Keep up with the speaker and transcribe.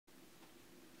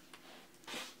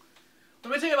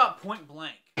let me tell you about Point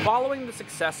Blank. Following the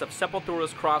success of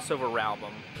Sepultura's crossover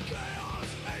album,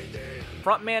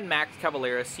 frontman Max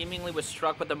Cavalera seemingly was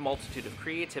struck with a multitude of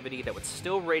creativity that would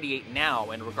still radiate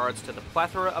now in regards to the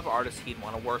plethora of artists he'd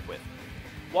want to work with.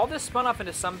 While this spun off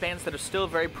into some bands that are still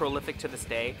very prolific to this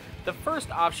day, the first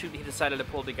offshoot he decided to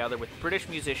pull together with British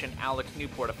musician Alex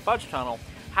Newport of Fudge Tunnel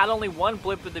had only one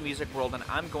blip of the music world, and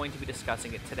I'm going to be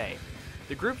discussing it today.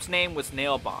 The group's name was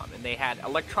Nailbomb, and they had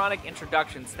electronic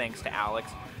introductions thanks to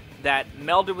Alex that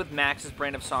melded with Max's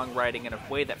brand of songwriting in a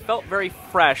way that felt very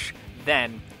fresh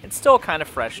then, and still kind of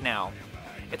fresh now.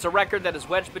 It's a record that is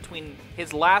wedged between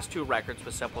his last two records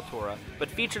with Sepultura, but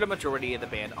featured a majority of the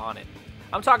band on it.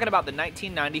 I'm talking about the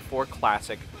 1994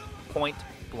 classic, Point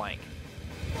Blank.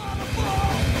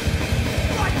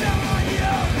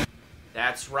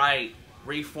 That's right.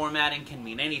 Reformatting can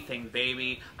mean anything,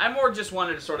 baby. I more just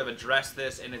wanted to sort of address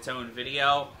this in its own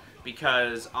video,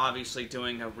 because obviously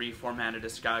doing a reformatted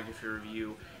discography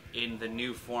review in the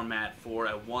new format for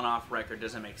a one-off record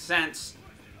doesn't make sense,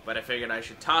 but I figured I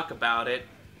should talk about it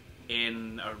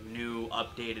in a new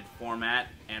updated format,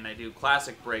 and I do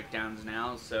classic breakdowns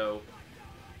now, so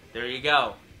there you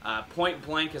go. Point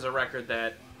Blank is a record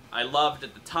that I loved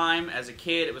at the time as a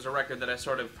kid. It was a record that I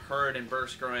sort of heard and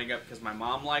burst growing up because my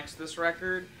mom likes this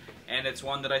record, and it's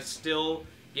one that I still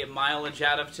get mileage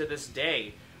out of to this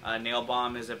day.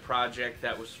 Nailbomb is a project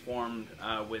that was formed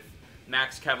with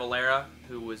Max Cavalera,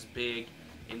 who was big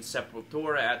in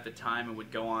Sepultura at the time and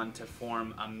would go on to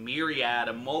form a myriad,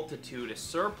 a multitude, a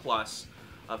surplus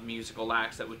of musical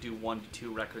acts that would do 1 to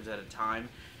 2 records at a time.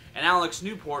 And Alex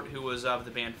Newport, who was of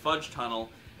the band Fudge Tunnel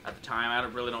at the time. I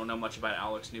really don't know much about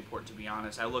Alex Newport, to be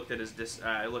honest. I looked at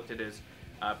his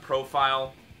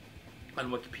profile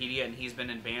on Wikipedia, and he's been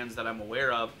in bands that I'm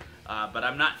aware of, but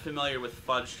I'm not familiar with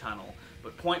Fudge Tunnel.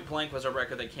 But Point Blank was a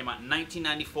record that came out in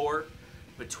 1994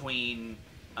 between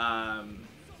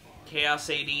Chaos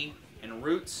AD and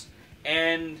Roots,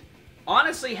 and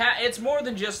honestly, it's more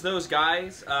than just those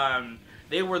guys.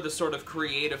 They were the sort of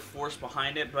creative force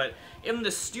behind it, but in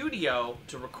the studio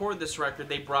to record this record,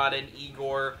 they brought in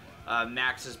Igor,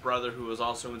 Max's brother, who was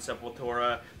also in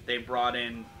Sepultura. They brought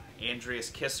in Andreas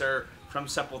Kisser from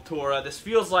Sepultura. This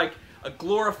feels like a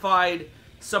glorified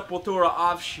Sepultura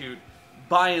offshoot,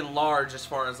 by and large, as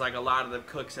far as like a lot of the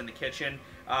cooks in the kitchen.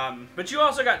 But you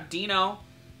also got Dino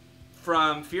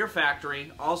from Fear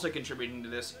Factory also contributing to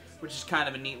this, which is kind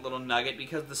of a neat little nugget,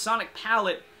 because the sonic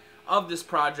palette of this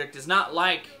project is not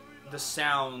like the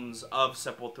sounds of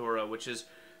Sepultura, which is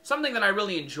something that I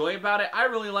really enjoy about it. I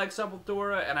really like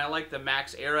Sepultura, and I like the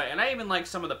Max era, and I even like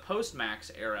some of the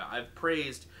post-Max era. I've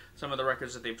praised some of the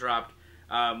records that they've dropped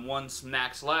once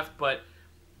Max left, but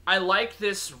I like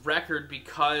this record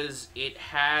because it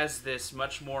has this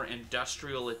much more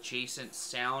industrial adjacent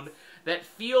sound that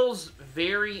feels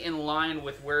very in line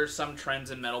with where some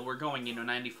trends in metal were going. You know,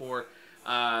 94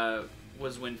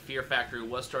 was when Fear Factory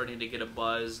was starting to get a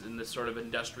buzz in this sort of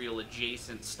industrial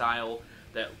adjacent style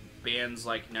that bands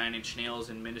like Nine Inch Nails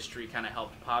and Ministry kind of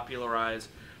helped popularize,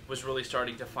 was really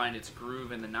starting to find its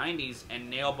groove in the 90s,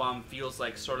 and Nailbomb feels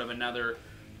like sort of another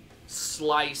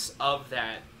slice of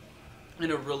that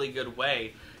in a really good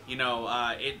way. You know,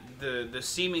 the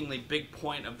seemingly big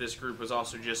point of this group was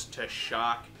also just to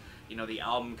shock. You know, the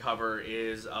album cover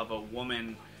is of a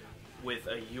woman with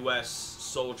a U.S.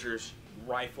 soldier's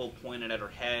rifle pointed at her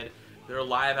head. Their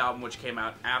live album, which came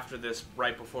out after this,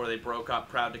 right before they broke up,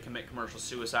 Proud to Commit Commercial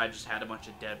Suicide, just had a bunch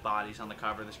of dead bodies on the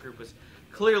cover. This group was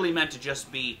clearly meant to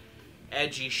just be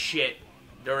edgy shit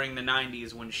during the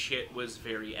 90s when shit was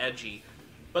very edgy.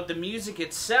 But the music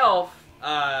itself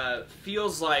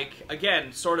feels like,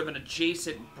 again, sort of an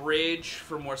adjacent bridge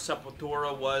from where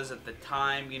Sepultura was at the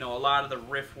time. You know, a lot of the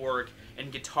riff work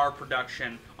and guitar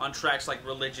production on tracks like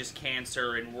Religious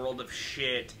Cancer and World of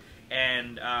Shit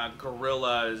and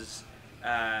Gorillas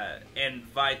and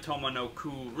Vaitoma no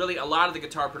Ku. Really, a lot of the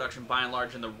guitar production, by and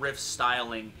large, and the riff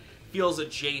styling feels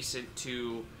adjacent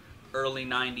to early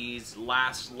 90s,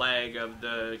 last leg of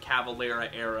the Cavalera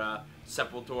era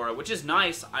Sepultura, which is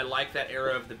nice. I like that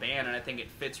era of the band, and I think it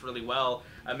fits really well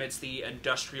amidst the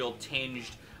industrial tinged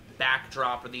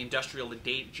backdrop, or the industrial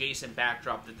adjacent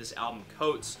backdrop that this album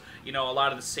coats. You know, a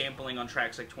lot of the sampling on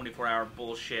tracks like 24 Hour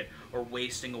Bullshit or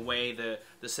Wasting Away, the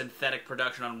synthetic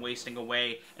production on Wasting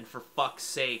Away, and for fuck's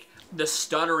sake, the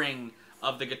stuttering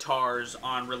of the guitars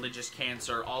on Religious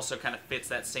Cancer also kind of fits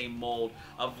that same mold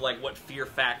of like what Fear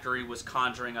Factory was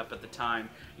conjuring up at the time.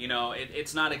 You know,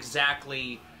 it's not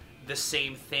exactly the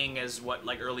same thing as what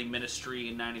like early Ministry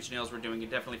and Nine Inch Nails were doing. It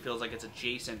definitely feels like it's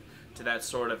adjacent to that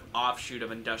sort of offshoot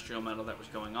of industrial metal that was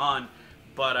going on.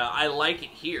 but I like it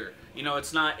here. You know,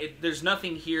 it's not, there's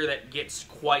nothing here that gets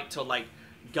quite to like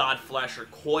Godflesh or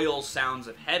Coil sounds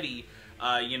of heavy.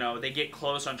 You know, they get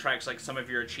close on tracks like Some of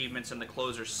Your Achievements and the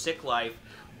closer Sick Life,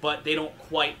 but they don't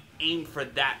quite aim for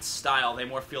that style. They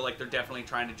more feel like they're definitely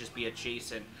trying to just be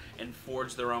adjacent and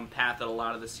forge their own path that a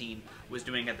lot of the scene was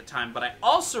doing at the time. But I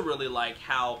also really like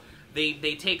how they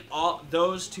take all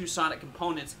those two sonic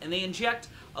components and they inject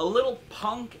a little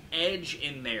punk edge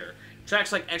in there.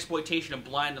 Tracks like Exploitation and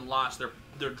Blind and Lost,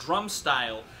 their drum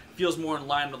style feels more in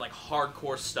line with like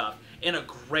hardcore stuff in a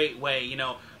great way. You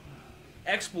know,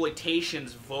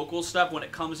 Exploitation's vocal stuff, when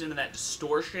it comes into that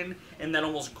distortion and that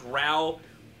almost growl,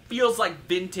 feels like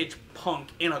vintage punk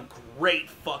in a great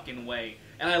fucking way.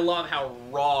 And I love how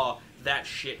raw that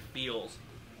shit feels.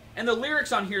 And the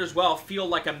lyrics on here as well feel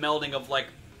like a melding of like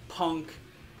punk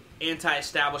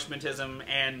anti-establishmentism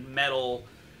and metal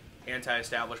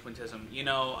anti-establishmentism. You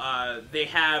know, they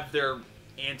have their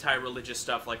anti-religious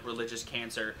stuff like Religious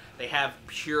Cancer. They have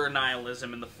pure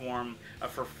nihilism in the form of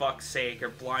For Fuck's Sake or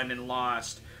Blind and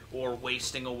Lost or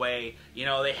Wasting Away. You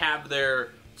know, they have their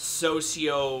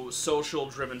social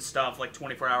driven stuff like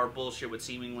 24-hour bullshit, which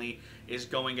seemingly is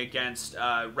going against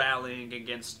rallying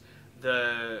against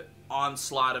the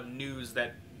onslaught of news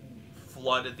that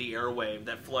floods the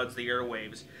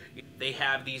airwaves. They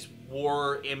have these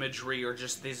war imagery or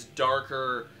just these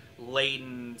darker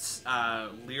laden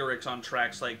lyrics on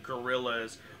tracks like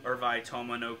Gorillas or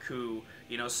Vaitoma no Ku.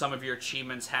 You know, Some of Your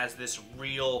Achievements has this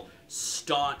real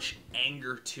staunch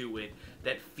anger to it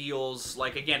that feels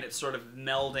like, again, it's sort of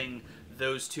melding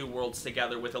those two worlds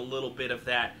together with a little bit of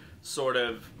that sort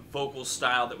of vocal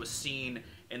style that was seen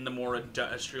in the more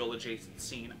industrial adjacent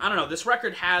scene. I don't know, this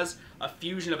record has a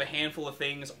fusion of a handful of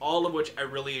things, all of which I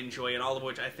really enjoy and all of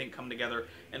which I think come together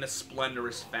in a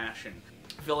splendorous fashion.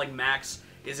 I feel like Max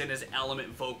is in his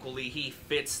element vocally. He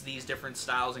fits these different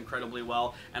styles incredibly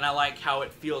well, and I like how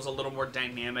it feels a little more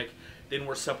dynamic than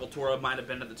where Sepultura might have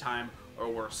been at the time or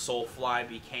where Soulfly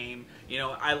became. You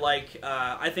know,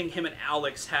 I think him and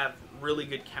Alex have really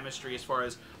good chemistry as far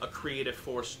as a creative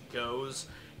force goes,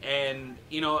 and,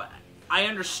 you know, I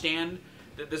understand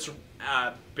that this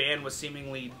band was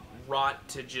seemingly wrought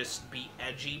to just be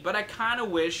edgy, but I kind of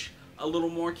wish a little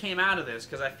more came out of this,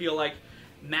 because I feel like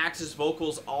Max's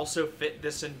vocals also fit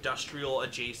this industrial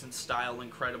adjacent style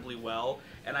incredibly well,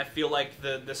 and I feel like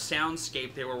the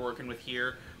soundscape they were working with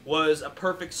here was a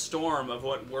perfect storm of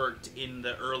what worked in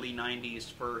the early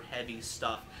 90s for heavy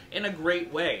stuff in a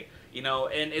great way, you know.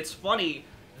 And it's funny,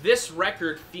 this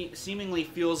record seemingly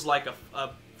feels like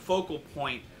a focal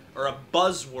point or a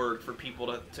buzzword for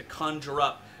people to conjure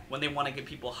up when they want to get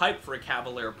people hyped for a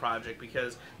Cavalera project,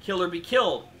 because Kill or Be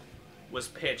Killed was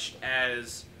pitched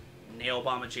as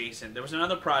Nailbomb adjacent. There was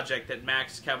another project that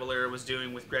Max Cavalera was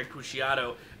doing with Greg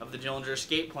Puciato of the Dillinger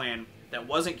Escape Plan that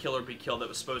wasn't Kill or Be Killed, that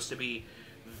was supposed to be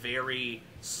very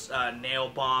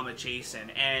Nailbomb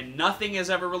adjacent, and nothing has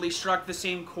ever really struck the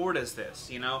same chord as this,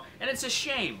 you know? And it's a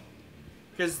shame,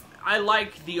 because I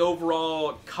like the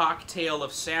overall cocktail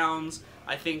of sounds.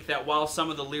 I think that while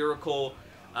some of the lyrical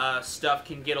stuff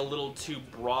can get a little too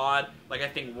broad, like I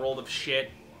think World of Shit,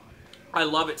 I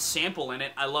love its sample in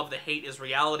it. I love the Hate is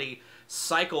Reality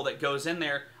cycle that goes in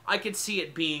there. I could see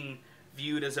it being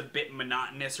viewed as a bit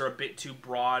monotonous or a bit too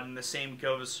broad, and the same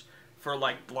goes for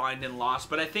like Blind and Lost.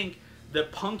 But I think the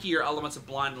punkier elements of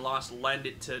Blind and Lost lend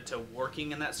it to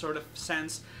working in that sort of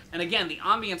sense. And again, the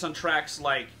ambience on tracks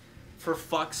like For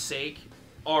Fuck's Sake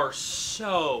are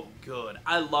so good.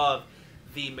 I love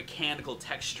the mechanical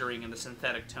texturing and the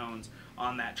synthetic tones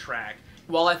on that track.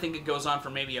 While I think it goes on for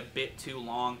maybe a bit too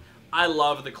long, I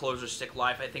love the closer Sick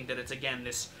Life. I think that it's, again,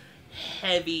 this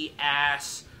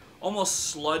heavy-ass, almost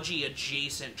sludgy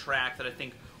adjacent track that I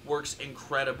think works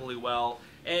incredibly well.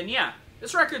 And yeah,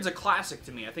 this record's a classic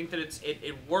to me. I think that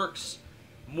it works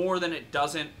more than it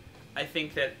doesn't. I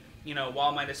think that, you know,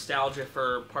 while my nostalgia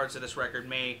for parts of this record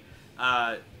may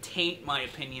taint my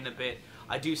opinion a bit,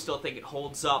 I do still think it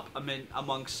holds up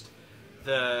amongst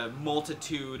the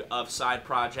multitude of side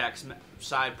projects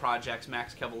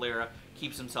Max Cavalera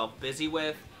keeps himself busy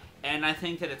with, and I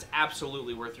think that it's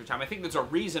absolutely worth your time. I think there's a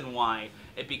reason why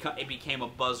it became a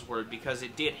buzzword, because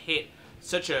it did hit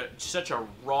such a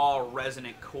raw,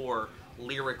 resonant core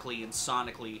lyrically and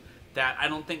sonically that I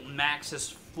don't think Max has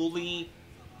fully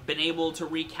been able to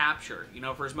recapture. You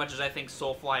know, for as much as I think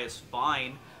Soulfly is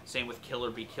fine, same with Kill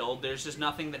or Be Killed, there's just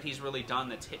nothing that he's really done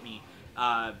that's hit me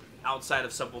outside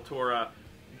of Sepultura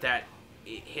that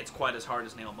it hits quite as hard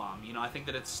as Nailbomb. You know, I think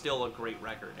that it's still a great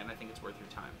record, and I think it's worth your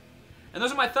time. And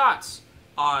those are my thoughts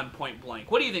on Point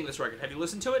Blank. What do you think of this record? Have you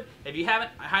listened to it? If you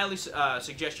haven't, I highly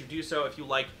suggest you do so if you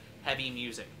like heavy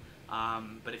music.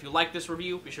 But if you like this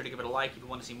review, be sure to give it a like. If you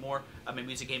want to see more of my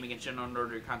music, gaming, and general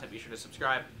nerdery content, be sure to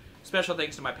subscribe. Special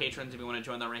thanks to my patrons if you want to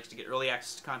join the ranks to get early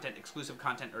access to content, exclusive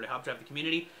content, or to help drive the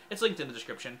community. It's linked in the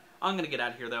description. I'm going to get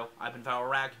out of here, though. I've been Foul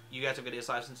Rag. You guys have good days,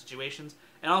 lives, and situations,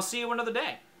 and I'll see you another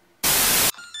day.